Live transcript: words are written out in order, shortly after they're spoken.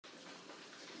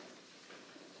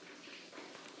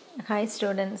Hi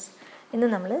students, ഇന്ന്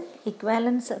നമ്മൾ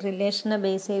equivalence റിലേഷനെ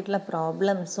base ചെയ്തിട്ടുള്ള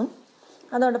പ്രോബ്ലംസും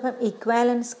അതോടൊപ്പം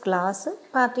equivalence class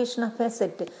partition of A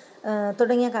set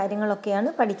തുടങ്ങിയ കാര്യങ്ങളൊക്കെയാണ്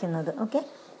പഠിക്കുന്നത്. ഓക്കെ,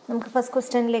 നമുക്ക് ഫസ്റ്റ്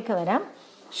ക്വസ്റ്റ്യനിലേക്ക് വരാം.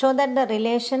 Show that the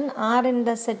relation are in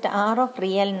the set R of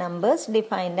real numbers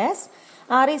defined as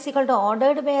R is equal to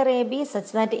ordered pair A be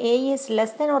such that A is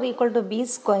less than or equal to B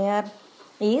square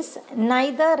is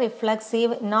neither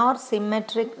reflexive nor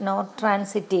symmetric nor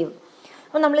transitive.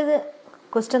 അപ്പോൾ നമ്മളിത്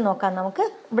question നോക്കാം. നമുക്ക്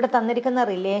ഇവിടെ തന്നിരിക്കുന്ന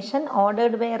relation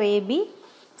ordered by A be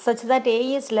such that A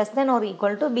is less than or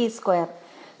equal to B square.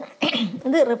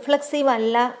 ഇത് reflexive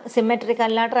അല്ല, symmetric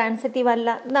അല്ല, transitive അല്ല,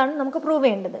 ഇതാണ് നമുക്ക് പ്രൂവ്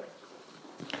ചെയ്യേണ്ടത്.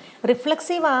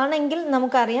 റിഫ്ലക്സീവ് ആണെങ്കിൽ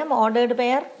നമുക്കറിയാം ordered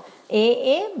pair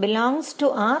A belongs to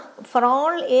R for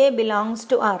all A belongs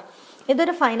to R.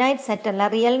 ഇതൊരു ഫൈനൈറ്റ് സെറ്റ് അല്ല,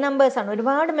 റിയൽ നമ്പേഴ്സ് ആണ്,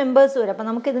 ഒരുപാട് മെമ്പേഴ്സ് വരും. അപ്പം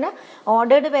നമുക്കിതിനെ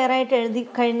ഓർഡേർഡ് പെയർ ആയിട്ട് എഴുതി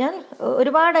കഴിഞ്ഞാൽ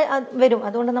ഒരുപാട് വരും,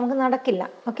 അതുകൊണ്ട് നമുക്ക് നടക്കില്ല.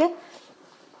 ഓക്കെ,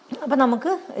 അപ്പം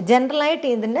നമുക്ക് ജനറലായിട്ട്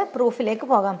ഇതിൻ്റെ പ്രൂഫിലേക്ക്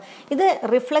പോകാം. ഇത്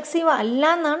റിഫ്ലക്സീവ് അല്ല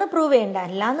എന്നാണ് പ്രൂവ് ചെയ്യേണ്ടത്.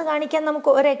 അല്ല എന്ന് കാണിക്കാൻ നമുക്ക്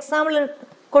ഒരു എക്സാമ്പിൾ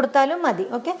കൊടുത്താലും മതി.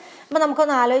 ഓക്കെ, അപ്പം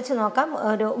നമുക്കൊന്ന് ആലോചിച്ച് നോക്കാം.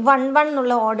 ഒരു 1 1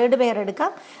 എന്നുള്ള ഓർഡേർഡ് പെയർ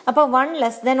എടുക്കാം. അപ്പോൾ 1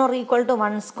 less than or equal to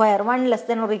 1 square, 1 less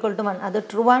than or equal to 1, അത്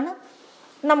ട്രൂ ആണ്.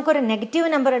 നമുക്കൊരു നെഗറ്റീവ്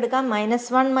നമ്പർ എടുക്കാം,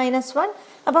 -1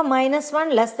 അപ്പോൾ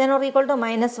 -1 less than or equal to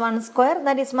 -1 square,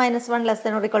 that is -1 less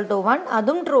than or equal to 1,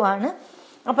 അതും ട്രൂ ആണ്.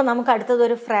 അപ്പോൾ നമുക്ക് അടുത്തത്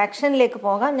ഒരു ഫ്രാക്ഷനിലേക്ക്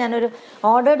പോകാം. ഞാനൊരു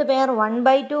ഓർഡേർഡ് പെയർ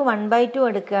 1/2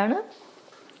 എടുക്കുകയാണ്.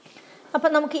 അപ്പം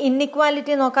നമുക്ക്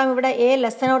ഇൻഇക്വാലിറ്റി നോക്കാം. ഇവിടെ A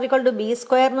less than or equal to B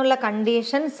square എന്നുള്ള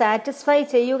കണ്ടീഷൻ സാറ്റിസ്ഫൈ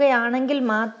ചെയ്യുകയാണെങ്കിൽ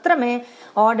മാത്രമേ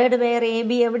ഓർഡേർഡ് പെയർ എ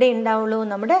ബി എവിടെ ഉണ്ടാവുള്ളൂ,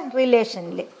 നമ്മുടെ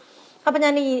റിലേഷനിൽ. അപ്പം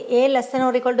ഞാൻ ഈ A less than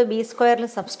or equal to B സ്ക്വയറിൽ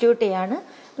സബ്സ്റ്റിറ്റ്യൂട്ട് ചെയ്യാണ്.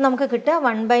 നമുക്ക് കിട്ടുക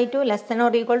 1/2 less than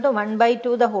or equal to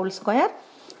 1/2 the whole square,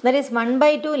 that is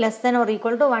 1/2 less than or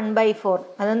equal to 1/4.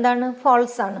 അതെന്താണ്?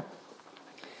 ഫോൾസ് ആണ്.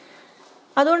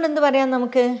 അതുകൊണ്ട് എന്ത് പറയാം,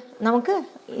 നമുക്ക്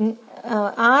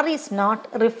ആർ ഈസ് നോട്ട്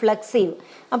റിഫ്ലക്സീവ്.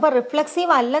 അപ്പോൾ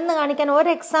റിഫ്ലക്സീവ് അല്ലെന്ന് കാണിക്കാൻ ഒരു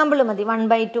എക്സാമ്പിൾ മതി.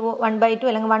 1/2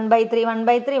 അല്ലെങ്കിൽ 1/3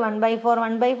 1/4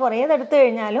 1/4 ഏതെടുത്തു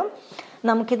കഴിഞ്ഞാലും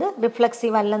നമുക്കിത്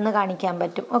റിഫ്ലക്സീവ് അല്ലെന്ന് കാണിക്കാൻ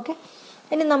പറ്റും. ഓക്കെ,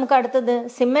 ഇനി നമുക്ക് അടുത്തത്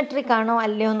സിമെട്രിക് ആണോ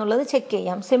അല്ലയോ എന്നുള്ളത് ചെക്ക്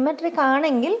ചെയ്യാം. സിമെട്രിക്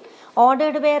ആണെങ്കിൽ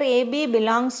ordered pair A B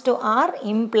belongs to R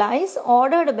implies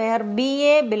ordered pair B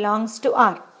A belongs to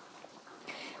R.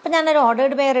 അപ്പം ഞാനൊരു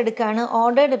ഓർഡേർഡ് പെയർ എടുക്കുകയാണ്,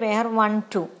 ഓർഡേർഡ് പെയർ 1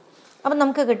 2. അപ്പം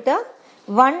നമുക്ക് കിട്ടുക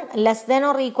 1 less than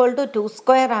or equal to 2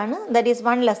 square ആണ്, that is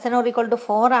 1 less than or equal to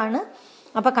 4 ആണ്.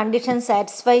 അപ്പോൾ condition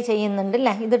satisfy ചെയ്യുന്നുണ്ട്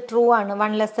അല്ലേ, ഇത് ട്രൂ ആണ്,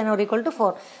 1 less than or equal to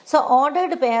 4. So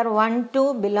ordered pair 1 2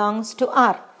 belongs to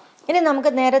R. ഇനി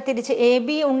നമുക്ക് നേരെ തിരിച്ച് എ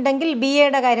ബി ഉണ്ടെങ്കിൽ ബി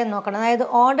എയുടെ കാര്യം നോക്കണം, അതായത്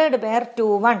ഓർഡേർഡ് പെയർ 2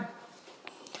 1.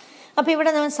 അപ്പോൾ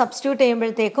ഇവിടെ നമ്മൾ സബ്സ്റ്റിറ്റ്യൂട്ട്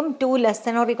ചെയ്യുമ്പോഴത്തേക്കും 2 less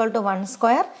than or equal to 1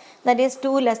 square, that is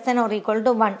 2 less than or equal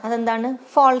to 1. അതെന്താണ്?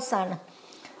 ഫോൾസ് ആണ്.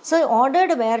 So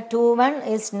ordered pair 2 1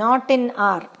 is not in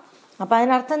R. അപ്പോൾ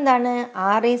അതിനർത്ഥം എന്താണ്?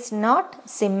 R is not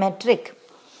symmetric.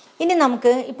 ഇനി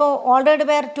നമുക്ക് ഇപ്പോൾ ordered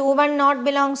pair 2 1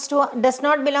 does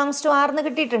not belongs to R എന്ന്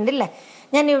കിട്ടിയിട്ടുണ്ടല്ലേ.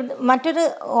 ഞാൻ മറ്റൊരു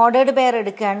ഓർഡേർഡ് പെയർ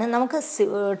എടുക്കുകയാണ്. നമുക്ക്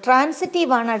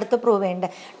ട്രാൻസിറ്റീവ് ആണ് അടുത്ത് പ്രൂവ്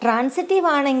ചെയ്യേണ്ടത്. ട്രാൻസിറ്റീവ്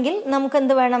ആണെങ്കിൽ നമുക്ക്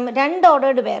എന്ത് വേണം? 2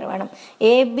 ഓർഡേർഡ് പെയർ വേണം,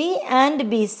 A B and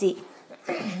B C.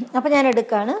 അപ്പോൾ ഞാൻ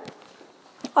എടുക്കുകയാണ്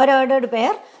ഒരു ഓർഡേർഡ്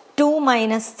പെയർ 2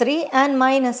 -3 ആൻഡ്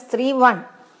 -3 1.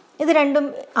 ഇത് രണ്ടും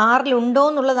ആറിലുണ്ടോ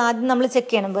എന്നുള്ളത് ആദ്യം നമ്മൾ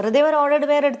ചെക്ക് ചെയ്യണം. വെറുതെ ഒരു ഓർഡേർഡ്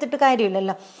പെയർ എടുത്തിട്ട്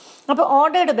കാര്യമില്ലല്ലോ. അപ്പോൾ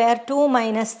ഓർഡേർഡ് പെയർ 2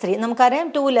 -3, നമുക്കറിയാം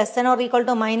 2 less than or equal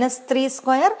to -3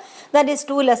 square, that is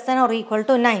 2 less than or equal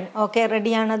to 9. Okay,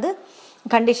 റെഡിയാണത്.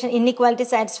 Condition inequality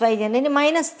satisfy ചെയ്യുന്നത്. ഇനി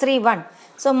 -3 1.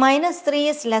 So -3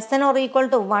 is less than or equal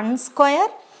to 1 square,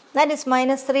 that is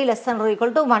 -3 less than or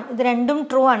equal to 1. ഇത് രണ്ടും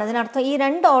true ആണ്. ഇതിനർത്ഥം ഈ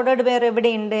 2 ordered pair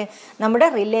എവിടെയുണ്ട്? നമ്മുടെ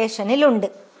റിലേഷനിലുണ്ട്.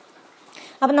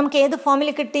 അപ്പം നമുക്ക് ഏത് ഫോമിൽ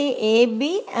കിട്ടി? A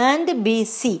B and B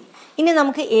C. ഇനി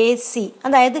നമുക്ക് എ സി,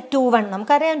 അതായത് 2 1.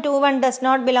 നമുക്കറിയാം 2 1 does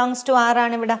not belongs to R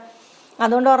ആണ് ഇവിടെ,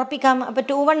 അതുകൊണ്ട് ഉറപ്പിക്കാം. അപ്പോൾ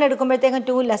 2 1 എടുക്കുമ്പോഴത്തേക്കും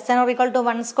 2 less than or equal to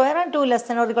 1 square and 2 less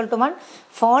than or equal to 1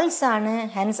 false ആണ്.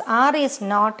 Hence R is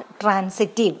not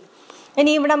transitive.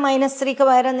 ഇനി ഇവിടെ -3ക്ക്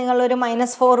പകരം നിങ്ങളൊരു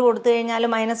 -4 കൊടുത്തു കഴിഞ്ഞാലും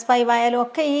 -5 ആയാലും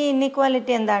ഒക്കെ ഈ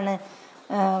ഇൻഇക്വാലിറ്റി എന്താണ്?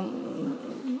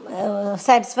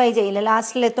 സാറ്റിസ്ഫൈ ചെയ്യില്ല.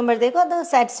 ലാസ്റ്റിൽ എത്തുമ്പോഴത്തേക്കും അത്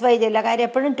സാറ്റിസ്ഫൈ ചെയ്യില്ല. കാര്യം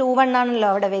എപ്പോഴും 2 1 ആണല്ലോ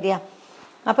അവിടെ വരിക.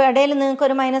 അപ്പോൾ ഇടയിൽ നിങ്ങൾക്ക്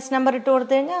ഒരു മൈനസ് നമ്പർ ഇട്ട്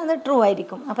കൊടുത്തു കഴിഞ്ഞാൽ അത് ട്രൂ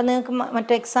ആയിരിക്കും. അപ്പോൾ നിങ്ങൾക്ക്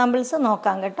മറ്റു എക്സാമ്പിൾസ്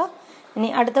നോക്കാം കേട്ടോ. ഇനി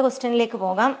അടുത്ത ക്വസ്റ്റ്യനിലേക്ക്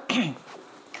പോകാം.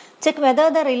 Check whether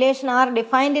the relation R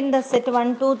defined in the set 1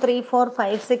 2 3 4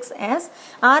 5 6 as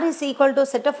R is equal to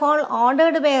set of all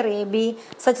ordered pair A be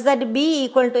such that be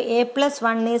equal to A plus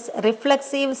 1 is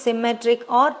reflexive, symmetric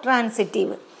or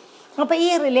transitive. അപ്പോൾ ഈ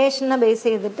റിലേഷനെ base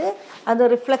ചെയ്തിട്ട് അത്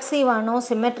reflexive ആണോ,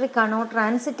 symmetric ആണോ,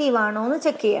 transitive ആണോ എന്ന്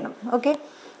check ചെയ്യണം. Okay,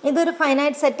 ഇതൊരു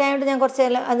ഫൈനൈറ്റ് സെറ്റായതുകൊണ്ട് ഞാൻ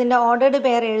കുറച്ച് അതിൻ്റെ ഓർഡേർഡ്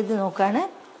പെയർ എഴുതി നോക്കുകയാണ്.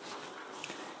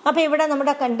 അപ്പോൾ ഇവിടെ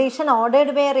നമ്മുടെ condition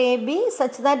ordered pair A be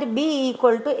such that be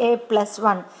equal to A plus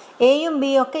 1. എയും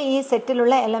ബിയും ഒക്കെ ഈ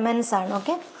സെറ്റിലുള്ള എലമെൻറ്റ്സ് ആണ്.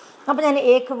 ഓക്കെ, അപ്പോൾ ഞാൻ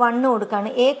എക്ക് 1 കൊടുക്കുകയാണ്.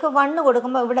 എക്ക് 1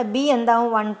 കൊടുക്കുമ്പോൾ ഇവിടെ ബി എന്താവും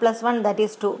 1 + 1 ദാറ്റ്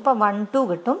ഈസ് 2. അപ്പോൾ 1 2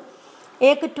 കിട്ടും.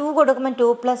 എക്ക് 2 കൊടുക്കുമ്പോൾ 2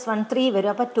 + 1 3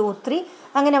 വരും. അപ്പോൾ 2 3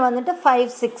 അങ്ങനെ വന്നിട്ട്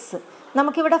 5 6.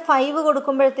 നമുക്കിവിടെ 5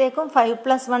 കൊടുക്കുമ്പോഴത്തേക്കും 5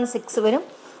 + 1 6 വരും.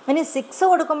 ഇനി 6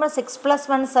 കൊടുക്കുമ്പോൾ 6 +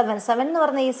 1 7. 7 എന്ന്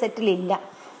പറഞ്ഞാൽ ഈ സെറ്റിലില്ല,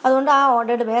 അതുകൊണ്ട് ആ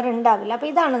ഓർഡേർഡ് പെയർ ഉണ്ടാവില്ല. അപ്പോൾ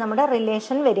ഇതാണ് നമ്മുടെ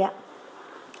റിലേഷൻ വരിക.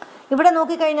 ഇവിടെ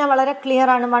നോക്കിക്കഴിഞ്ഞാൽ വളരെ ക്ലിയർ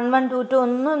ആണ്. 1 1 2 2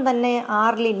 ഒന്നും തന്നെ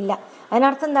ആറിലില്ല.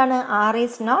 അതിനർത്ഥം എന്താണ്? R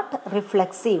is not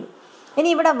reflexive. ഇനി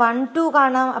ഇവിടെ 1 2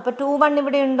 കാണാം. അപ്പോൾ 2 1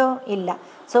 ഇവിടെ ഉണ്ടോ? ഇല്ല.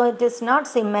 So it is not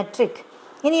symmetric.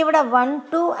 ഇനി ഇവിടെ 1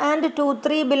 2 ആൻഡ് 2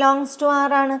 3 ബിലോങ്സ് ടു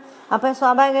ആർ ആണ്. അപ്പോൾ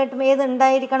സ്വാഭാവികമായിട്ടും ഏത്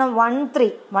ഉണ്ടായിരിക്കണം? 1 3.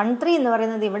 1 3 എന്ന്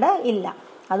പറയുന്നത് ഇവിടെ ഇല്ല.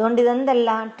 അതുകൊണ്ട്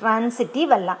ഇതെന്തല്ല?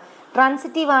 ട്രാൻസിറ്റീവ് അല്ല.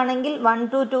 ട്രാൻസിറ്റീവ് ആണെങ്കിൽ 1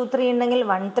 2 2 3 ഉണ്ടെങ്കിൽ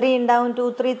 1 3 ഉണ്ടാവും. 2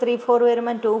 3 3 4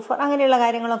 വരുമ്പോൾ 2 4 അങ്ങനെയുള്ള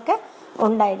കാര്യങ്ങളൊക്കെ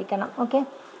ഉണ്ടായിരിക്കണം. ഓക്കെ,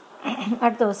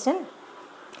 അടുത്ത question.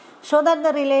 Show that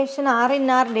the relation are in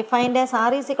R defined as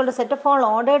R is equal to set of all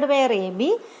ordered pair A be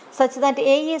such that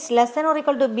A is less than or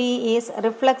equal to B is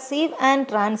reflexive and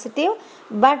transitive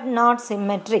but not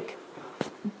symmetric.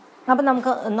 അപ്പം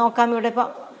നമുക്ക് നോക്കാം. ഇവിടെ ഇപ്പോൾ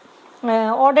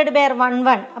ordered pair 1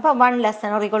 1. അപ്പോൾ 1 less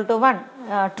than or equal to 1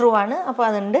 true ആണ്. അപ്പോൾ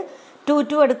അതുണ്ട്. 2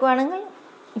 2 എടുക്കുകയാണെങ്കിൽ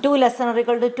 2 less than or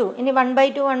equal to 2. ഇനി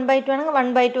 1/2 1/2 ആണെങ്കിൽ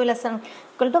 1/2 ലെസ് ദാൻ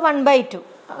ഈക്വൽ ടു 1/2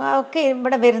 ഒക്കെ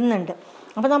ഇവിടെ വരുന്നുണ്ട്.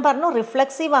 അപ്പോൾ ഞാൻ പറഞ്ഞു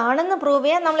റിഫ്ലെക്സീവ് ആണെന്ന് പ്രൂവ്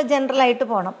ചെയ്യാൻ നമ്മൾ ജനറലായിട്ട്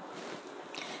പോകണം.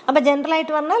 അപ്പോൾ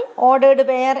ജനറലായിട്ട് പറഞ്ഞാൽ ഓർഡേർഡ്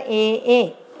പെയർ എ എ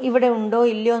ഇവിടെ ഉണ്ടോ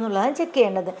ഇല്ലയോ എന്നുള്ളതാണ് ചെക്ക്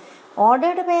ചെയ്യേണ്ടത്.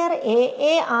 ഓർഡേർഡ് പെയർ എ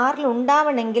എ ആറിൽ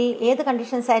ഉണ്ടാവണമെങ്കിൽ ഏത്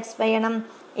കണ്ടീഷൻ സാറ്റിസ്ഫൈ ചെയ്യണം?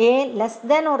 A less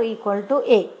than or equal to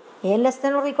A. A less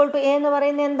than or equal to A എന്ന്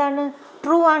പറയുന്നത് എന്താണ്?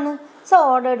 ട്രൂ ആണ്. So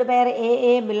ordered pair A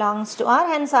A belongs to R,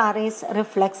 hence R is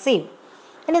reflexive.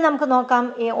 ഇനി നമുക്ക് നോക്കാം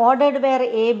ordered pair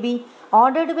A B.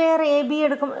 Ordered pair A B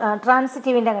എടുക്കും.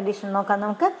 ട്രാൻസിറ്റീവിൻ്റെ condition നോക്കാം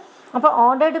നമുക്ക്. അപ്പോൾ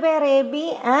ordered pair A B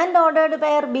and ordered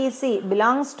pair B C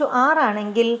belongs to R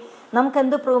ആണെങ്കിൽ നമുക്ക്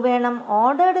എന്ത് പ്രൂവ് ചെയ്യണം?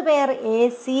 Ordered pair A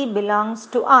C belongs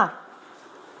to R.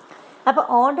 അപ്പോൾ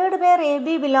ordered pair A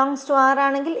B belongs to R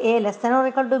ആണെങ്കിൽ A less than or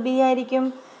equal to B ആയിരിക്കും.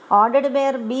 Ordered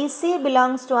pair B C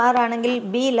belongs to R ആണെങ്കിൽ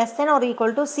be less than or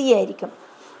equal to C ആയിരിക്കും.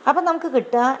 അപ്പോൾ നമുക്ക്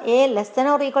കിട്ടുക A less than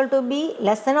or equal to be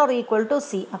less than or equal to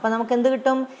C. അപ്പോൾ നമുക്ക് എന്ത്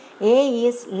കിട്ടും? A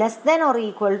is less than or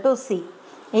equal to C.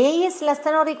 A is less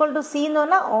than or equal to C എന്ന്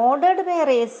പറഞ്ഞാൽ ordered pair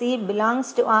A C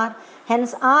belongs to R,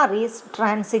 hence R is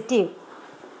transitive.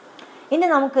 ഇനി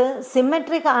നമുക്ക്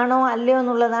symmetric ആണോ അല്ലയോ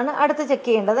എന്നുള്ളതാണ് അടുത്ത് ചെക്ക്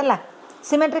ചെയ്യേണ്ടത് അല്ലേ.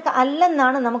 സിമെട്രിക്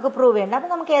അല്ലെന്നാണ് നമുക്ക് പ്രൂവ് ചെയ്യേണ്ടത്.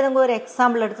 അപ്പോൾ നമുക്ക് ഏതെങ്കിലും ഒരു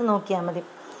എക്സാമ്പിൾ എടുത്ത് നോക്കിയാൽ മതി.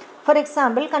 For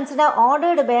example consider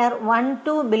ordered pair 1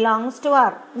 2 belongs to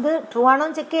R. ഇത് ട്രൂ ആണോ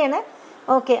ചെക്ക് ചെയ്യണേ.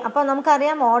 ഓക്കെ, അപ്പോൾ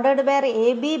നമുക്കറിയാം ordered pair A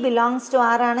B belongs to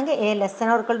R ആണെങ്കിൽ A less than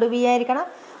or equal to B ആയിരിക്കണം.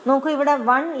 നോക്കൂ, ഇവിടെ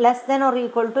 1 less than or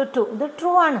equal to 2. ഇത്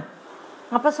ട്രൂ ആണ്.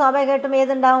 അപ്പോൾ സ്വാഭാവികമായിട്ടും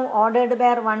ഏതുണ്ടാവും? Ordered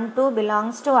pair 1 2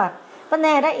 belongs to R. അപ്പം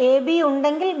നേരെ എ ബി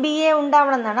ഉണ്ടെങ്കിൽ ബി എ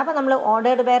ഉണ്ടാവണം എന്നാണ്. അപ്പോൾ നമ്മൾ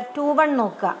ഓർഡേർഡ് പെയർ 2 1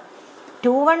 നോക്കുക.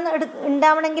 2 1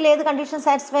 ഉണ്ടാവണമെങ്കിൽ ഏത് കണ്ടീഷൻ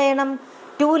സാറ്റിസ്ഫൈ ചെയ്യണം?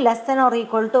 2 less than or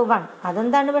equal to 1.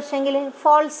 അതെന്താണ് പക്ഷേങ്കിൽ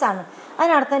ഫോൾസ് ആണ്.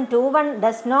 അതിനർത്ഥം 2 1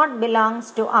 does not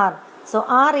belongs to R. So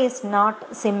R is not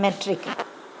symmetric.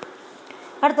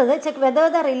 അടുത്തത് check whether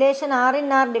the relation are in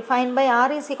R defined by R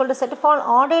is equal to set of all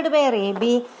ordered pair A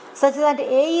be such that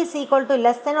A is equal two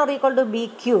less than or equal to B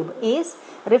cube is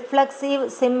reflexive,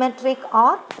 symmetric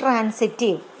or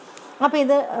transitive. അപ്പോൾ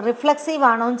ഇത് reflexive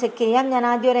ആണോ എന്ന് check ചെയ്യാം. ഞാൻ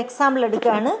ആദ്യം ഒരു example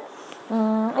എടുക്കുകയാണ്.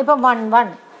 ഇപ്പം 1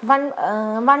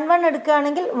 1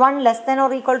 എടുക്കുകയാണെങ്കിൽ 1 less than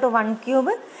or equal to 1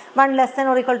 cube, 1 less than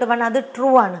or equal to 1 അത് ട്രൂ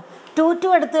ആണ്. 2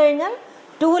 2 എടുത്തു കഴിഞ്ഞാൽ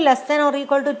 2 less than or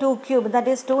equal to 2 cube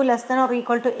that is 2 less than or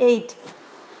equal to 8.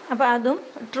 അപ്പോൾ അതും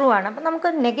ട്രൂ ആണ്. അപ്പോൾ നമുക്ക്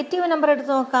നെഗറ്റീവ് നമ്പർ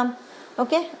എടുത്ത് നോക്കാം.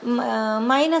 ഓക്കെ,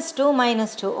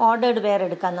 -2 ഓർഡേർഡ് പെയർ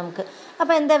എടുക്കാം നമുക്ക്.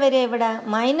 അപ്പോൾ എന്താ വരിക ഇവിടെ?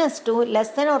 -2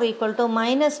 less than or equal to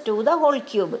 -2 the whole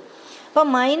cube. അപ്പോൾ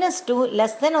 -2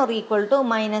 less than or equal to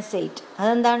 -8.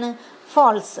 അതെന്താണ്?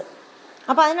 ഫോൾസ്.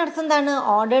 അപ്പോൾ അതിനർത്ഥം എന്താണ്?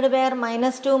 Ordered pair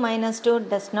 -2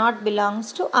 does not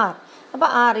belongs to R. അപ്പോൾ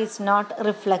ആർ ഈസ് നോട്ട്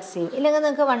റിഫ്ലെക്സീവ്. ഇല്ലെങ്കിൽ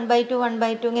നിങ്ങൾക്ക് 1/2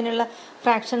 1/2 ഇങ്ങനെയുള്ള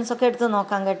ഫ്രാക്ഷൻസ് ഒക്കെ എടുത്ത്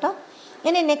നോക്കാം കേട്ടോ.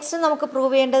 ഇനി നെക്സ്റ്റ് നമുക്ക്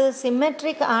പ്രൂവ് ചെയ്യേണ്ടത്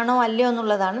സിമെട്രിക് ആണോ അല്ലയോ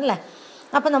എന്നുള്ളതാണ് അല്ലേ.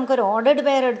 അപ്പോൾ നമുക്കൊരു ഓർഡേർഡ്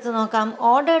പെയർ എടുത്ത് നോക്കാം.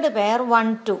 ഓർഡേർഡ് പെയർ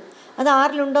 1 2 അത്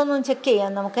ആറിലുണ്ടോയെന്ന് ചെക്ക്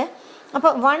ചെയ്യാം നമുക്ക്.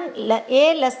 അപ്പോൾ 1 A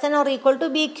less than or equal to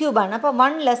B ക്യൂബാണ്. അപ്പോൾ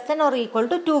 1 less than or equal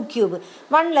to 2 cube,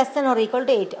 1 less than or equal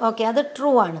to 8. Okay, അത്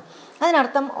ട്രൂ ആണ്.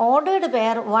 അതിനർത്ഥം ordered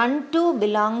pair 1 2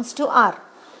 belongs to R.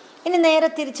 ഇനി നേരെ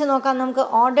തിരിച്ച് നോക്കാം നമുക്ക്.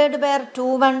 ഓർഡേർഡ് പെയർ 2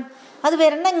 1 അത്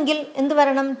വരണമെങ്കിൽ എന്ത്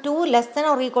വരണം? 2 less than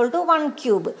or equal to 1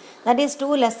 cube that is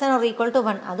 2 less than or equal to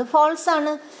 1. അത് ഫോൾസ്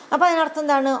ആണ്. അപ്പോൾ അതിനർത്ഥം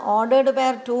എന്താണ്? Ordered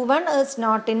pair 2 1 is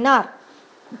not in R.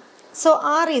 So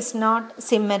R is not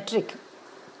symmetric.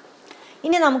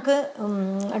 ഇനി നമുക്ക്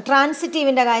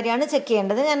ട്രാൻസിറ്റീവിൻ്റെ കാര്യമാണ് ചെക്ക്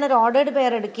ചെയ്യേണ്ടത്. ഞാനൊരു ഓർഡേർഡ്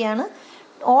പെയർ എടുക്കുകയാണ്.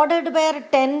 Ordered pair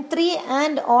 10-3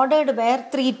 and ordered pair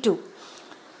 3-2.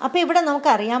 അപ്പോൾ ഇവിടെ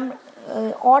നമുക്കറിയാം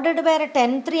ഓർഡേർഡ് പെയർ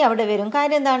 10-3 അവിടെ വരും.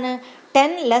 കാര്യം എന്താണ്?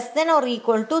 10 less than or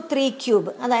equal to 3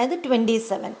 cube, അതായത്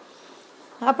 27.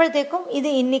 അപ്പോഴത്തേക്കും ഇത്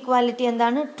ഇൻഇക്വാലിറ്റി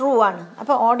എന്താണ്? ട്രൂ ആണ്.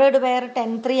 അപ്പോൾ ഓർഡേർഡ് പെയർ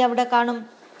 10-3 അവിടെ കാണും.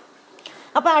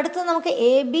 അപ്പോൾ അടുത്ത് നമുക്ക്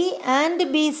A B and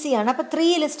B C ആണ്. അപ്പോൾ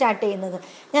 3യിൽ സ്റ്റാർട്ട് ചെയ്യുന്നത്.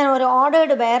 ഞാൻ ഒരു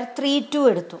ഓർഡേർഡ് പെയർ 3-2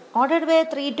 എടുത്തു. ഓർഡേർഡ് പെയർ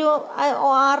 3-2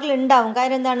 ആറിൽ ഉണ്ടാവും.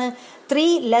 കാര്യം എന്താണ്?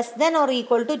 3 less than or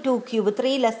equal to 2 cube,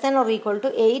 3 less than or equal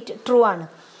to 8 true ആണ്.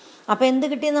 അപ്പോൾ എന്ത്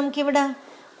കിട്ടി നമുക്കിവിടെ?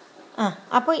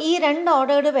 അപ്പോൾ ഈ രണ്ട്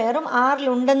ഓർഡേർഡ് പെയറും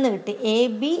ആറിലുണ്ടെന്ന് കിട്ടി, A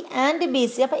B and B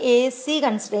C. അപ്പോൾ എ സി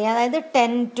കൺസിഡർ ചെയ്യുക, അതായത്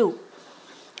 10-2.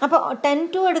 അപ്പോൾ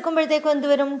 10-2 എടുക്കുമ്പോഴത്തേക്കും എന്ത്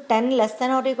വരും? 10 less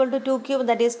than or equal to 2 cube,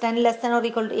 that is 10 less than or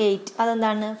equal to 8.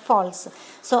 അതെന്താണ്? False.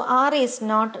 So R is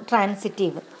not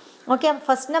transitive. Okay,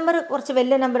 first number കുറച്ച്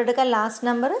വലിയ നമ്പർ എടുക്കുക, ലാസ്റ്റ്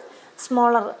നമ്പർ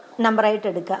സ്മോളർ നമ്പറായിട്ട്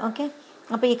എടുക്കുക. ഓക്കെ,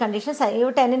 അപ്പോൾ ഈ കണ്ടീഷൻ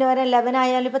 10ന് വരെ 11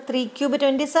 ആയാലും ഇപ്പോൾ 3 ക്യൂബ്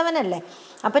 27 അല്ലേ?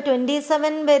 അപ്പോൾ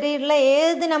 27 വരെയുള്ള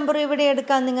ഏത് നമ്പറും ഇവിടെ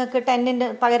എടുക്കാം നിങ്ങൾക്ക്. 10ൻ്റെ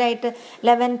പകരമായിട്ട്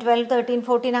 11, 12, 13,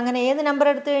 14 അങ്ങനെ ഏത് നമ്പർ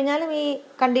എടുത്തു കഴിഞ്ഞാലും ഈ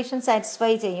കണ്ടീഷൻ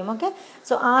സാറ്റിസ്ഫൈ ചെയ്യും. Okay,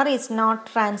 so R is not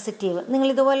transitive. നിങ്ങൾ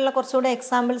ഇതുപോലുള്ള കുറച്ചുകൂടെ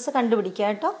എക്സാമ്പിൾസ് കണ്ടുപിടിക്കുക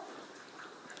കേട്ടോ.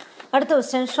 അടുത്ത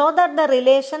question, show that the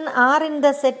relation are in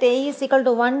the set A is equal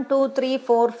to 1, 2, 3,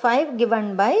 4, 5 given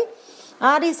by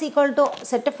R is equal to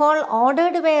set of all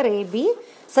ordered pair AB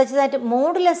such that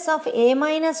modulus of A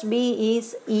minus B is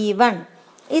even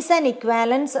is an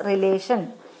equivalence relation.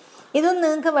 ഇതൊന്നും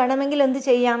നിങ്ങൾക്ക് വേണമെങ്കിൽ എന്ത്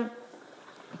ചെയ്യാം?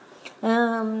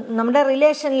 നമ്മുടെ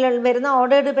റിലേഷനിൽ വരുന്ന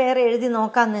ordered pair എഴുതി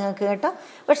നോക്കാം നിങ്ങൾക്ക് കേട്ടോ.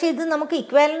 പക്ഷേ ഇത് നമുക്ക്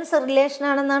ഇക്വാലൻസ് റിലേഷൻ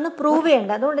ആണെന്നാണ് പ്രൂവ്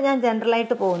ചെയ്യേണ്ടത്. അതുകൊണ്ട് ഞാൻ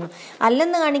ജനറലായിട്ട് പോകുന്നു.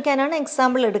 അല്ലെന്ന് കാണിക്കാനാണ്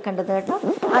എക്സാമ്പിൾ എടുക്കേണ്ടത് കേട്ടോ.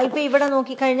 ഇപ്പോൾ ഇവിടെ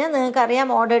നോക്കിക്കഴിഞ്ഞാൽ നിങ്ങൾക്കറിയാം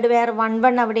ഓർഡേർഡ് പെയർ 1,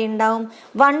 1 അവിടെ ഉണ്ടാവും.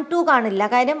 1, 2 കാണില്ല.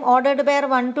 കാര്യം ഓർഡേർഡ് പെയർ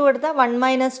 1, 2 എടുത്താൽ 1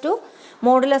 - 2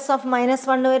 മോഡുലസ് ഓഫ്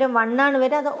 -1 വരും, 1 ആണ്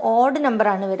വരിക. അത് ഓഡ്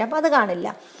നമ്പറാണ് വരിക, അപ്പോൾ അത് കാണില്ല.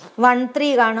 1,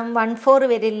 3 കാണും, 1,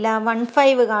 4 വരില്ല, 1,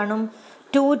 5 കാണും,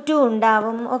 2, 2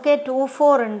 ഉണ്ടാവും. ഓക്കെ, 2,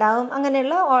 4 ഉണ്ടാവും.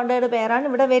 അങ്ങനെയുള്ള ഓർഡേർഡ് പെയറാണ്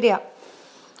ഇവിടെ വരിക.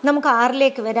 നമുക്ക്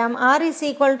ആറിലേക്ക് വരാം. R is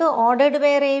equal to ordered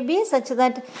pair A be such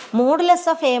that modulus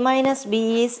of A minus B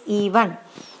is even.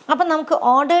 അപ്പം നമുക്ക്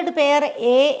ഓർഡേർഡ് പെയർ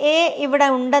എ എ ഇവിടെ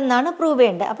ഉണ്ടെന്നാണ് പ്രൂവ്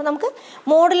ചെയ്യേണ്ടത്. അപ്പം നമുക്ക്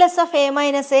modulus of A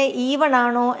minus A even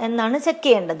ആണോ എന്നാണ് ചെക്ക്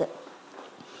ചെയ്യേണ്ടത്.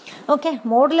 Okay,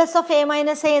 modulus of A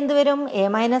minus A എന്ത് വരും? എ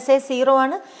മൈനസ് എ 0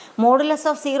 ആണ്. മോഡുലസ്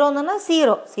ഓഫ് 0 എന്ന് പറഞ്ഞാൽ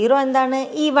 0. 0 എന്താണ്?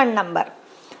 Even number.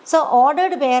 So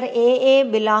ordered pair A A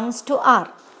belongs to R.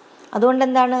 അതുകൊണ്ട്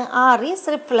എന്താണ്? R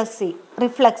is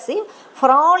reflexive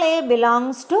for all A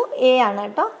belongs to A ആണ്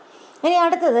കേട്ടോ. ഇനി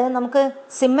അടുത്തത് നമുക്ക്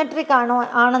സിമെട്രിക്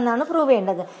ആണെന്നാണ് പ്രൂവ്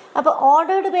ചെയ്യേണ്ടത്. അപ്പോൾ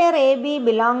ordered pair A B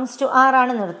belongs to R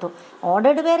ആണെന്ന് എടുത്തു.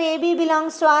 Ordered pair A B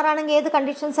belongs to R ആണെങ്കിൽ ഏത്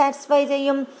കണ്ടീഷൻ സാറ്റിസ്ഫൈ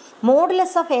ചെയ്യും?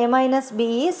 Modulus of A minus B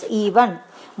is even.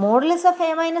 Modulus of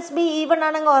A minus B even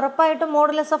ആണെങ്കിൽ ഉറപ്പായിട്ടും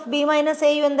modulus of B minus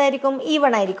A U എന്തായിരിക്കും?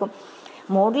 Even ആയിരിക്കും.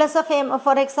 Modulus of A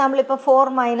for example ഇപ്പോൾ 4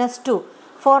 - 2.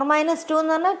 4 - 2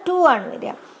 എന്ന് പറഞ്ഞാൽ 2 ആണ്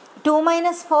വരിക. 2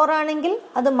 - 4 ആണെങ്കിൽ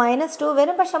അത് -2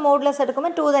 വരും, പക്ഷെ മോഡുലസ്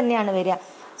എടുക്കുമ്പോൾ 2 തന്നെയാണ് വരിക.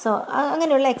 സോ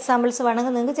അങ്ങനെയുള്ള എക്സാമ്പിൾസ്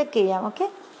വേണമെങ്കിൽ നിങ്ങൾക്ക് ചെക്ക് ചെയ്യാം. ഓക്കെ,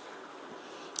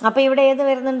 അപ്പോൾ ഇവിടെ ഏത്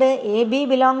വരുന്നുണ്ട്? A B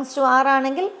belongs to R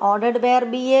ആണെങ്കിൽ ordered pair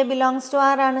B A belongs to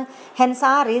R ആണ്. Hence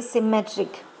R is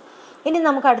symmetric. ഇനി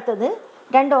നമുക്ക് അടുത്തത്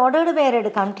രണ്ട് ഓർഡേർഡ് പെയർ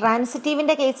എടുക്കാം.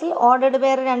 ട്രാൻസിറ്റീവിൻ്റെ കേസിൽ ഓർഡേർഡ്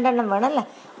പെയർ 2 എണ്ണം വേണം അല്ലേ?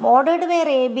 Ordered pair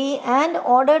A B and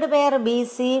ordered pair B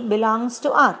C belongs to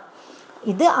R.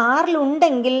 ഇത്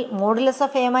ആറിലുണ്ടെങ്കിൽ modulus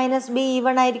of A minus B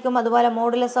even ആയിരിക്കും, അതുപോലെ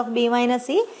modulus of B minus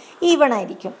C even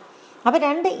ആയിരിക്കും. അപ്പോൾ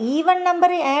രണ്ട് ഈവൺ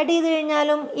നമ്പർ ആഡ് ചെയ്ത്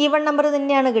കഴിഞ്ഞാലും ഈവൺ നമ്പർ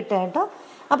തന്നെയാണ് കിട്ടുക കേട്ടോ.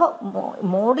 അപ്പോൾ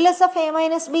modulus of A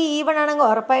minus B even ആണെങ്കിൽ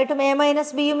ഉറപ്പായിട്ടും എ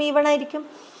മൈനസ് ബിയും ഈവൺ ആയിരിക്കും.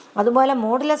 അതുപോലെ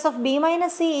modulus of B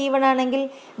minus C even ആണെങ്കിൽ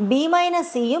ബി മൈനസ്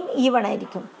സിയും ഈവൺ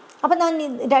ആയിരിക്കും. അപ്പോൾ ഞാൻ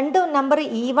രണ്ട് നമ്പർ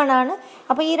ഈവൺ ആണ്.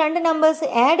 അപ്പോൾ ഈ രണ്ട് നമ്പേഴ്സ്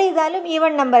ആഡ് ചെയ്താലും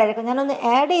ഈവൺ നമ്പർ ആയിരിക്കും. ഞാനൊന്ന്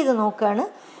ആഡ് ചെയ്ത് നോക്കുകയാണ്.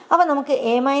 അപ്പോൾ നമുക്ക്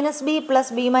A minus B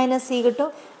plus B minus C കിട്ടും.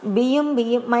 ബിയും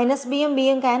മൈനസ് ബിയും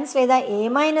ബിയും ക്യാൻസൽ ചെയ്താൽ എ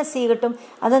മൈനസ് സി കിട്ടും.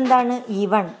 അതെന്താണ്?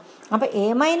 ഈവൺ. അപ്പോൾ എ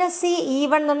മൈനസ് സി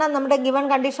ഈവൺ എന്ന് പറഞ്ഞാൽ നമ്മുടെ ഗിവൺ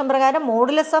കണ്ടീഷൻ പ്രകാരം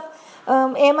മോഡുലസ് ഓഫ്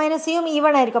എ മൈനസ് സിയും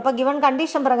ഈവൺ ആയിരിക്കും. അപ്പോൾ ഗിവൺ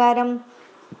കണ്ടീഷൻ പ്രകാരം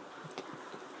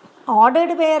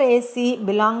ordered pair A C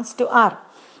belongs to R.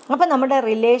 അപ്പോൾ നമ്മുടെ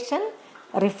റിലേഷൻ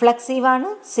റിഫ്ലക്സീവ് ആണ്,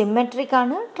 സിമെട്രിക്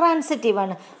ആണ്, ട്രാൻസിറ്റീവ്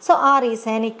ആണ്. So R is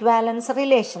an equivalence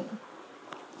relation.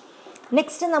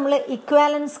 Next നമ്മൾ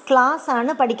ഇക്വാലൻസ് ക്ലാസ്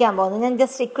ആണ് പഠിക്കാൻ പോകുന്നത്. ഞാൻ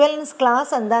ജസ്റ്റ് ഇക്വാലൻസ്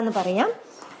ക്ലാസ് എന്താണെന്ന് പറയാം.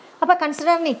 അപ്പോൾ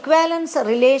consider an equivalence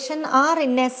relation are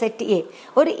in A set A.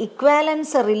 ഒരു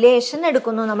ഇക്വാലൻസ് റിലേഷൻ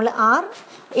എടുക്കുന്നു നമ്മൾ ആർ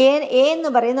എ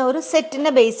എന്ന് പറയുന്ന ഒരു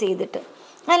സെറ്റിനെ ബേസ് ചെയ്തിട്ട്.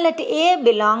 And let A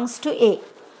belongs to A.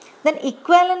 Then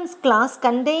equivalence class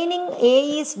containing A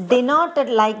is denoted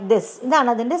like this. ഇതാണ്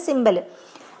അതിൻ്റെ symbol.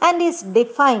 and is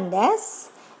defined as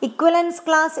equivalence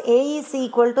class A is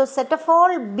equal to set of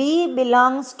all B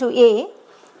belongs to A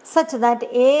such that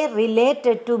A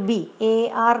related to B. A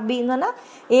or B എന്ന് പറഞ്ഞാൽ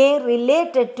A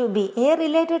related to B. A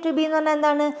related to B എന്ന് പറഞ്ഞാൽ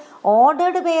എന്താണ്?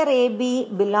 Ordered pair AB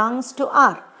belongs to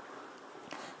R.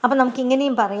 അപ്പം നമുക്ക്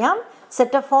ഇങ്ങനെയും പറയാം,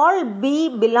 set of all B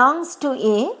belongs to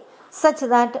A such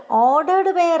that ordered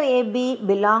pair AB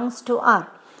belongs to R.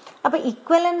 അപ്പോൾ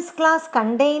ഇക്വലൻസ് ക്ലാസ്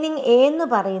കണ്ടെയ്നിങ് എ എന്ന്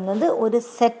പറയുന്നത് ഒരു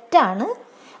സെറ്റാണ്.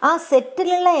 ആ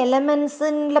സെറ്റിലുള്ള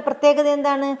എലമെൻസിൻ്റെ പ്രത്യേകത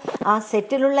എന്താണ്? ആ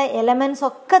സെറ്റിലുള്ള എലമെൻസ്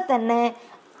ഒക്കെ തന്നെ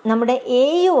നമ്മുടെ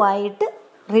എയുമായിട്ട്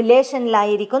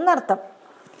റിലേഷനിലായിരിക്കും എന്നർത്ഥം.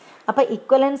 അപ്പോൾ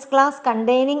ഇക്വലൻസ് ക്ലാസ്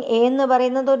കണ്ടെയ്നിങ് എ എന്ന്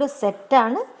പറയുന്നത് ഒരു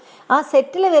സെറ്റാണ്. ആ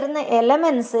സെറ്റിൽ വരുന്ന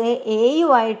എലമെൻസ്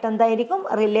എയുമായിട്ട് എന്തായിരിക്കും?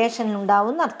 റിലേഷൻ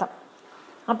ഉണ്ടാവും എന്നർത്ഥം.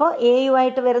 അപ്പോൾ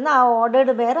എയുമായിട്ട് വരുന്ന ആ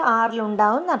ഓർഡേർഡ് പെയർ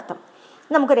ആറിലുണ്ടാവും എന്നർത്ഥം.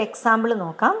 നമുക്കൊരു എക്സാമ്പിൾ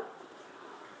നോക്കാം.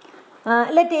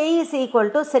 Let A is equal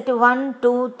to set 1,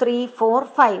 2, 3, 4,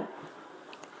 5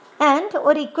 and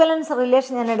ഒരു ഇക്വലൻസ്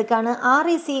റിലേഷൻ ഞാൻ എടുക്കുകയാണ്. R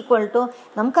is equal to,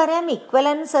 നമുക്കറിയാം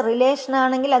ഇക്വലൻസ് റിലേഷൻ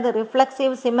ആണെങ്കിൽ അത്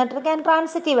റിഫ്ലക്സീവ്, സിമെട്രിക് ആൻഡ്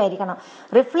ട്രാൻസിറ്റീവ് ആയിരിക്കണം.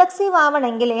 റിഫ്ലക്സീവ്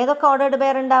ആവണമെങ്കിൽ ഏതൊക്കെ ഓർഡേർഡ്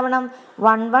പെയർ ഉണ്ടാവണം?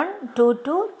 1, 1, 2,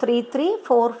 2, 3, 3,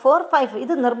 4, 4, 5.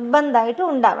 ഇത് നിർബന്ധമായിട്ടും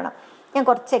ഉണ്ടാവണം. ഞാൻ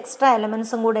കുറച്ച് എക്സ്ട്രാ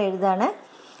എലമെൻസും കൂടെ എഴുതാണ്.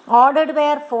 Ordered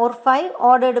pair 4, 5,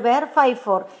 ordered pair 5,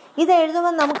 4. ഇത്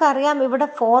എഴുതുമ്പോൾ നമുക്കറിയാം ഇവിടെ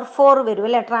 4, 4 വരും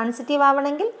അല്ലേ, ട്രാൻസിറ്റീവ്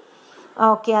ആവണമെങ്കിൽ.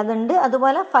 ഓക്കെ, അതുണ്ട്.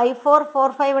 അതുപോലെ 5, 4, 4,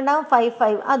 5 ഉണ്ടാവും. 5,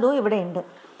 5 അതും ഇവിടെ ഉണ്ട്.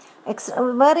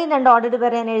 വേറെയും 2 ഓർഡേർഡ്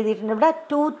പെയർ ഞാൻ എഴുതിയിട്ടുണ്ട് ഇവിടെ.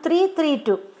 2, 3, 3,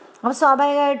 2. അപ്പോൾ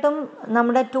സ്വാഭാവികമായിട്ടും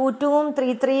നമ്മുടെ 2, 2ഉം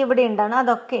 3, 3 ഇവിടെ ഉണ്ടാണ്.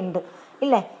 അതൊക്കെ ഉണ്ട്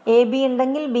ഇല്ലേ. എ ബി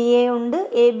ഉണ്ടെങ്കിൽ ബി എ ഉണ്ട്,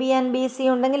 A B and B C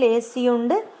ഉണ്ടെങ്കിൽ എ സി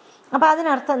ഉണ്ട്. അപ്പോൾ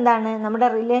അതിനർത്ഥം എന്താണ്? നമ്മുടെ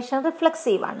റിലേഷൻ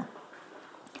റിഫ്ലക്സീവ് ആണ്.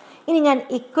 ഇനി ഞാൻ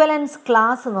ഇക്വലൻസ്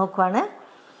ക്ലാസ് നോക്കുവാണ്.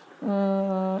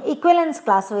 ഇക്വലൻസ്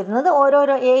ക്ലാസ് വരുന്നത്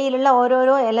ഓരോരോ എയിലുള്ള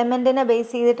ഓരോരോ എലമെൻറ്റിനെ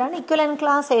ബേസ് ചെയ്തിട്ടാണ് ഇക്വലൻ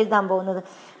ക്ലാസ് എഴുതാൻ പോകുന്നത്.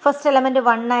 ഫസ്റ്റ് എലമെൻറ്റ്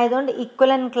 1 ആയതുകൊണ്ട്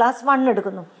ഇക്വലൻ ക്ലാസ് 1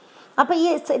 എടുക്കുന്നു. അപ്പോൾ ഈ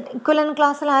ഇക്വലൻ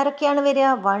ക്ലാസ്സിൽ ആരൊക്കെയാണ് വരിക?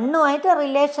 1ഉമായിട്ട്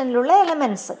റിലേഷനിലുള്ള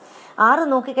എലമെൻറ്റ്സ്. 6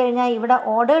 നോക്കിക്കഴിഞ്ഞാൽ ഇവിടെ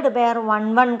ഓർഡേർഡ് പെയർ 1,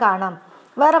 1 കാണാം.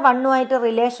 വേറെ 1ഉമായിട്ട്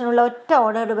റിലേഷനുള്ള ഒറ്റ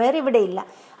ഓർഡേർഡ് പെയർ ഇവിടെ ഇല്ല.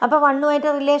 അപ്പോൾ 1ഉമായിട്ട്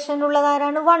റിലേഷനുള്ളത്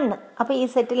ആരാണ്? 1. അപ്പോൾ ഈ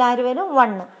സെറ്റിൽ ആര് വരും?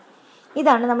 1.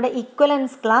 ഇതാണ് നമ്മുടെ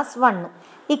ഇക്വലൻസ് ക്ലാസ് 1.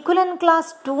 ഇക്വലൻ ക്ലാസ്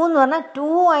 2 എന്ന് പറഞ്ഞാൽ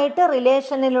 2ആയിട്ട്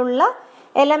റിലേഷനിലുള്ള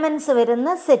എലമെൻറ്റ്സ് വരുന്ന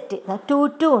സെറ്റ്. 2,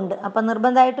 2 ഉണ്ട്. അപ്പം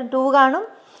നിർബന്ധമായിട്ടും 2 കാണും.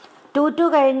 2, 2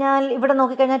 കഴിഞ്ഞാൽ ഇവിടെ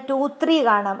നോക്കിക്കഴിഞ്ഞാൽ 2, 3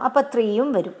 കാണാം. അപ്പോൾ 3യും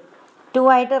വരും.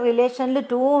 2ആയിട്ട് റിലേഷനിൽ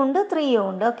 2 ഉണ്ട്, 3യും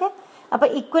ഉണ്ട്. ഓക്കെ, അപ്പോൾ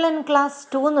ഇക്വലൻ ക്ലാസ്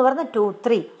 2 എന്ന് പറഞ്ഞാൽ 2,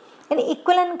 3. ഇനി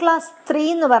ഇക്വലൻ ക്ലാസ് 3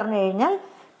 എന്ന് പറഞ്ഞു കഴിഞ്ഞാൽ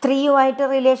 3യുമായിട്ട്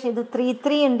റിലേഷൻ, ഇത് 3,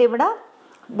 3 ഉണ്ട് ഇവിടെ.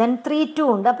 ദെൻ 3,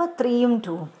 2 ഉണ്ട്. അപ്പോൾ 3യും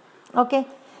 2ഉം. ഓക്കെ,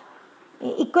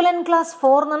 ഇക്വലൻ ക്ലാസ്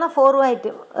 4 എന്ന് പറഞ്ഞാൽ 4ഉമായിട്ട്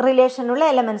റിലേഷനുള്ള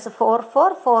എലമെൻറ്റ്സ് 4,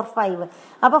 4, 4, 5.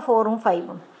 അപ്പോൾ 4ഉം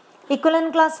 5ഉം. ഇക്വലൻ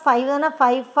ക്ലാസ് 5 എന്ന് പറഞ്ഞാൽ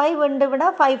 5, 5 ഉണ്ട് ഇവിടെ.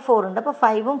 5, 4 ഉണ്ട്. അപ്പോൾ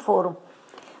 5ഉം 4ഉം.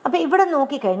 അപ്പോൾ ഇവിടെ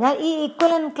നോക്കിക്കഴിഞ്ഞാൽ ഈ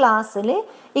ഇക്വലൻ ക്ലാസ്സിൽ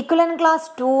ഇക്വലൻ ക്ലാസ്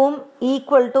 2ഉം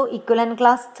ഈക്വൽ ടു ഇക്വലൻ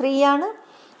ക്ലാസ് 3 ആണ്.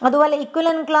 അതുപോലെ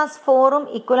ഇക്വലൻ ക്ലാസ് 4ഉം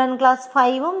ഇക്വലൻ ക്ലാസ്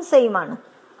 5ഉം സെയിം ആണ്.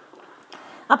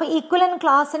 അപ്പോൾ ഈക്വലൻ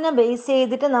ക്ലാസ്സിനെ ബേസ്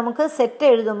ചെയ്തിട്ട് നമുക്ക് സെറ്റ്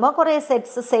എഴുതുമ്പോൾ കുറേ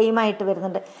സെറ്റ്സ് സെയിം ആയിട്ട്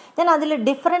വരുന്നുണ്ട്. ഞാൻ അതിൽ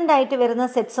ഡിഫറെൻ്റ് ആയിട്ട് വരുന്ന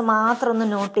സെറ്റ്സ് മാത്രം ഒന്ന്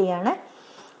നോട്ട് ചെയ്യാണ്.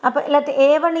 അപ്പോൾ let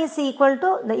A1 is equal to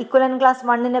ഇക്വലൻ class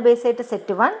 1നെ base ചെയ്തിട്ട്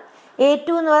സെറ്റ് 1.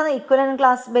 A2 എന്ന് പറയുന്നത് ഇക്വലൻ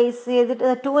ക്ലാസ് ബേസ്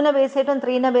ചെയ്തിട്ട് 2നെ ബേസ് ചെയ്തിട്ടും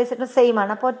 3നെ ബേസ് ചെയ്തിട്ടും സെയിം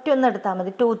ആണ്. അപ്പോൾ ഒറ്റ ഒന്ന് എടുത്താൽ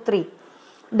മതി. 2, 3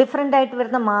 ഡിഫറെൻ്റ് ആയിട്ട്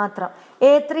വരുന്ന മാത്രം.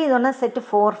 A3 എന്ന് പറഞ്ഞാൽ സെറ്റ്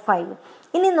 4, 5.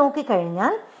 ഇനി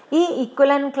നോക്കിക്കഴിഞ്ഞാൽ ഈ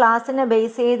ഇക്വലൻ ക്ലാസ്സിനെ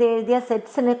ബേസ് ചെയ്ത് എഴുതിയ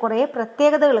സെറ്റ്സിന് കുറേ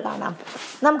പ്രത്യേകതകൾ കാണാം.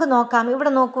 നമുക്ക് നോക്കാം.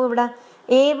 ഇവിടെ നോക്കൂ, ഇവിടെ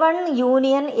A1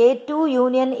 union A2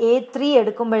 union A3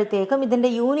 എടുക്കുമ്പോഴത്തേക്കും ഇതിൻ്റെ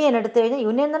യൂണിയൻ എടുത്തു കഴിഞ്ഞാൽ,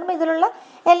 യൂണിയൻ എന്ന് പറയുമ്പോൾ ഇതിലുള്ള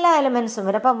എല്ലാ എലമെൻസും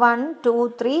വരും. അപ്പോൾ 1, 2,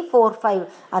 3, 4, 5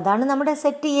 അതാണ് നമ്മുടെ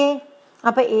സെറ്റ് A.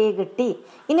 അപ്പോൾ A കിട്ടി.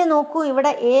 ഇനി നോക്കൂ,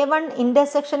 ഇവിടെ A1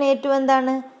 ഇൻ്റർസെക്ഷൻ A2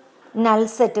 എന്താണ്? നൾ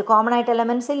സെറ്റ്, കോമൺ ആയിട്ട്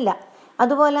എലമെൻസ് ഇല്ല.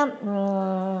 അതുപോലെ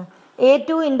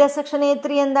A2 ഇൻ്റർസെക്ഷൻ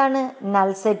A3 എന്താണ്? നൾ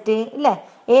സെറ്റ് ഇല്ലേ.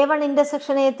 A1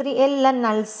 ഇൻ്റർസെക്ഷൻ A3 എല്ലാം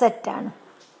നൾ സെറ്റാണ്.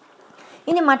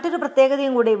 ഇനി മറ്റൊരു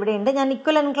പ്രത്യേകതയും കൂടെ ഇവിടെയുണ്ട്. ഞാൻ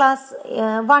ഇക്വലൻ ക്ലാസ്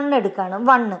 1 എടുക്കുകയാണ്.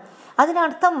 1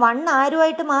 അതിനർത്ഥം 1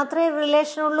 ആരുമായിട്ട് മാത്രമേ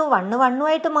റിലേഷനുള്ളൂ? 1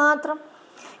 1ഉമായിട്ട് മാത്രം.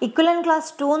 ഇക്വലൻ ക്ലാസ്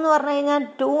 2 എന്ന് പറഞ്ഞു കഴിഞ്ഞാൽ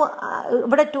 2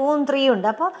 ഇവിടെ 2ഉം 3യും ഉണ്ട്.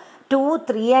 അപ്പോൾ 2,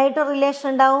 3 ആയിട്ട് റിലേഷൻ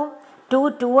ഉണ്ടാവും, 2,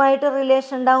 2 ആയിട്ട്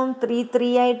റിലേഷൻ ഉണ്ടാവും, 3,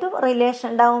 3 ആയിട്ടും റിലേഷൻ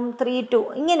ഉണ്ടാവും, 3, 2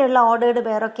 ഇങ്ങനെയുള്ള ഓർഡേർഡ്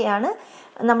പെയറൊക്കെയാണ്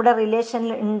നമ്മുടെ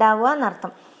റിലേഷനിൽ ഉണ്ടാവുക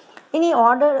എന്നർത്ഥം. ഇനി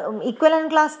ഇക്വലൻ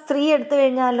ക്ലാസ് 3 എടുത്തു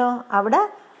കഴിഞ്ഞാലോ അവിടെ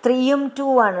 3യും 2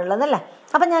 ആണുള്ളതല്ലേ.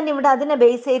 അപ്പം ഞാൻ ഇവിടെ അതിനെ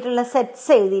ബേസ് ചെയ്തിട്ടുള്ള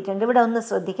സെറ്റ്സ് എഴുതിയിട്ടുണ്ട്. ഇവിടെ ഒന്ന്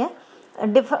ശ്രദ്ധിക്കാം.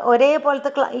 ഒരേപോലത്തെ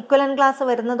ഇക്വലൻ ക്ലാസ്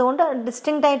വരുന്നത് കൊണ്ട്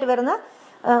ഡിസ്റ്റിങ്ക്റ്റ് ആയിട്ട് വരുന്ന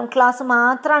ക്ലാസ്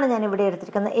മാത്രമാണ് ഞാൻ ഇവിടെ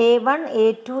എടുത്തിരിക്കുന്നത്. A1,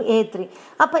 A2, A3.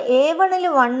 അപ്പോൾ A1-ൽ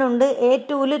 1 ഉണ്ട്,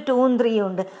 A2-ൽ 2ഉം 3ഉം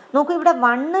ഉണ്ട്. നോക്കൂ, ഇവിടെ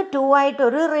 1, 2 ആയിട്ട്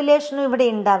ഒരു റിലേഷനും ഇവിടെ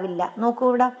ഉണ്ടാവില്ല. നോക്കൂ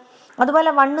ഇവിടെ.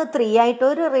 അതുപോലെ 1, 3 ആയിട്ട്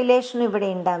ഒരു റിലേഷനും ഇവിടെ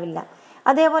ഉണ്ടാവില്ല.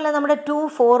 അതേപോലെ നമ്മുടെ 2,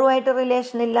 4ഉമായിട്ട്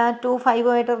റിലേഷൻ ഇല്ല, 2,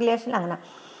 5ഉമായിട്ട് റിലേഷൻ, അങ്ങനെ.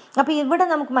 അപ്പോൾ ഇവിടെ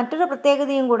നമുക്ക് മറ്റൊരു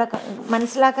പ്രത്യേകതയും കൂടെ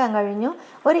മനസ്സിലാക്കാൻ കഴിഞ്ഞു.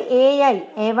 ഒരു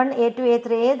A1, A2,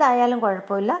 A3 ഏതായാലും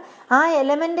കുഴപ്പമില്ല, ആ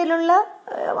എലമെൻറ്റിലുള്ള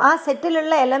ആ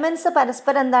സെറ്റിലുള്ള എലമെൻറ്റ്സ്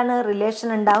പരസ്പരം എന്താണ്, റിലേഷൻ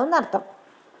ഉണ്ടാവും എന്നർത്ഥം.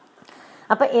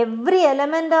 അപ്പോൾ every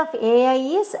element of AI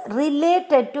is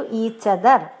related to each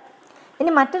other.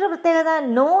 ഇനി മറ്റൊരു പ്രത്യേകത,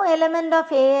 no element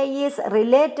of AI is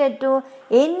related to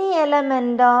any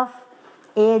element of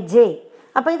AJ.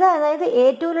 അപ്പോൾ ഇത് അതായത്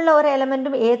A2-ലുള്ള ഒരു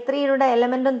എലമെൻറ്റും A3-യുടെ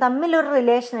എലമെൻറ്റും തമ്മിലൊരു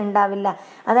റിലേഷൻ ഉണ്ടാവില്ല.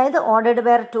 അതായത് ഓർഡേർഡ്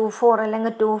പെയർ 2, 4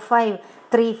 അല്ലെങ്കിൽ 2, 5,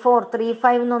 3, 4, 3,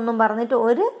 5 എന്നൊന്നും പറഞ്ഞിട്ട്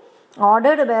ഒരു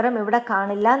ഓർഡേർഡ് പെയറും ഇവിടെ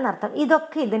കാണില്ല എന്നർത്ഥം.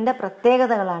 ഇതൊക്കെ ഇതിൻ്റെ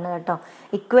പ്രത്യേകതകളാണ് കേട്ടോ.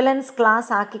 ഇക്വലൻസ്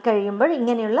ക്ലാസ് ആക്കി കഴിയുമ്പോൾ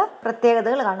ഇങ്ങനെയുള്ള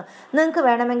പ്രത്യേകതകൾ കാണും. നിങ്ങൾക്ക്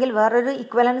വേണമെങ്കിൽ വേറൊരു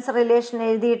ഇക്വലൻസ് റിലേഷൻ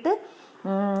എഴുതിയിട്ട്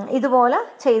ഇതുപോലെ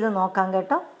ചെയ്ത് നോക്കാം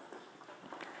കേട്ടോ.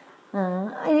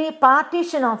 ഇനി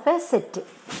പാർട്ടീഷൻ ഓഫ് എ സെറ്റ്.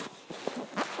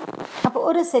 അപ്പോൾ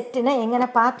ഒരു സെറ്റിനെ എങ്ങനെ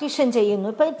പാർട്ടീഷൻ ചെയ്യുന്നു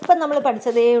ഇപ്പം നമ്മൾ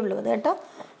പഠിച്ചതേ ഉള്ളൂ കേട്ടോ.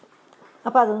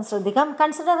 അപ്പോൾ അതൊന്ന് ശ്രദ്ധിക്കാം.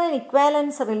 Consider an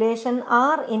equivalence relation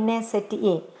R in a set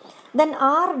A. Then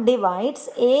R divides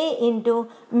A into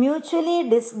mutually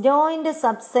disjoint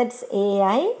subsets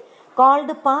AI called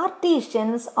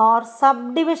partitions or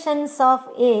subdivisions of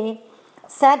A,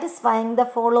 satisfying the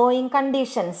following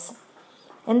conditions.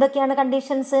 എന്തൊക്കെയാണ്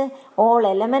conditions? All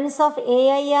elements of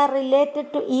AI are related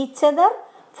to each other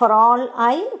for all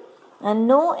I, and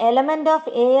no element of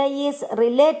AI is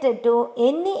related to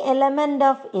any element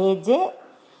of AJ,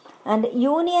 and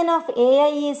union of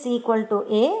AI is equal to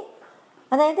A.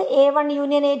 അതായത് A1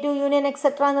 union A2 union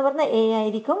etcetera എന്ന് പറഞ്ഞാൽ A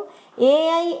ആയിരിക്കും.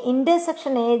 AI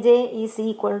intersection AJ is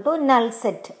equal to null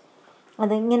set.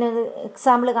 അതിങ്ങനെ ഒരു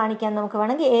example കാണിക്കാൻ നമുക്ക്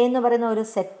വേണമെങ്കിൽ A എന്ന് പറയുന്ന ഒരു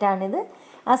സെറ്റാണിത്.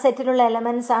 ആ സെറ്റിലുള്ള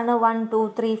എലമെൻറ്റ്സ് ആണ് 1, 2,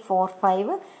 3, 4,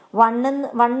 5.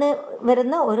 1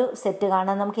 വരുന്ന ഒരു സെറ്റ്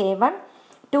കാണാം നമുക്ക് A1,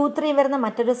 2, 3 വരുന്ന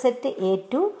മറ്റൊരു സെറ്റ്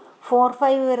A2, 4,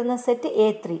 5 വരുന്ന സെറ്റ്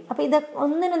A3. അപ്പോൾ ഇത്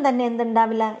ഒന്നിനും തന്നെ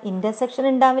എന്തുണ്ടാവില്ല, ഇൻ്റർസെക്ഷൻ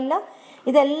ഉണ്ടാവില്ല.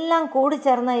 ഇതെല്ലാം കൂടി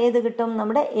ചേർന്ന ഏത് കിട്ടും,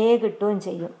 നമ്മുടെ A കിട്ടുകയും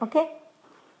ചെയ്യും. ഓക്കെ.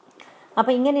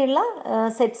 അപ്പോൾ ഇങ്ങനെയുള്ള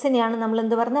സെറ്റ്സിനെയാണ് നമ്മൾ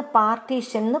എന്ത് പറയുന്നത്,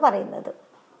 പാർട്ടീഷൻ എന്ന് പറയുന്നത്.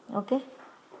 ഓക്കെ.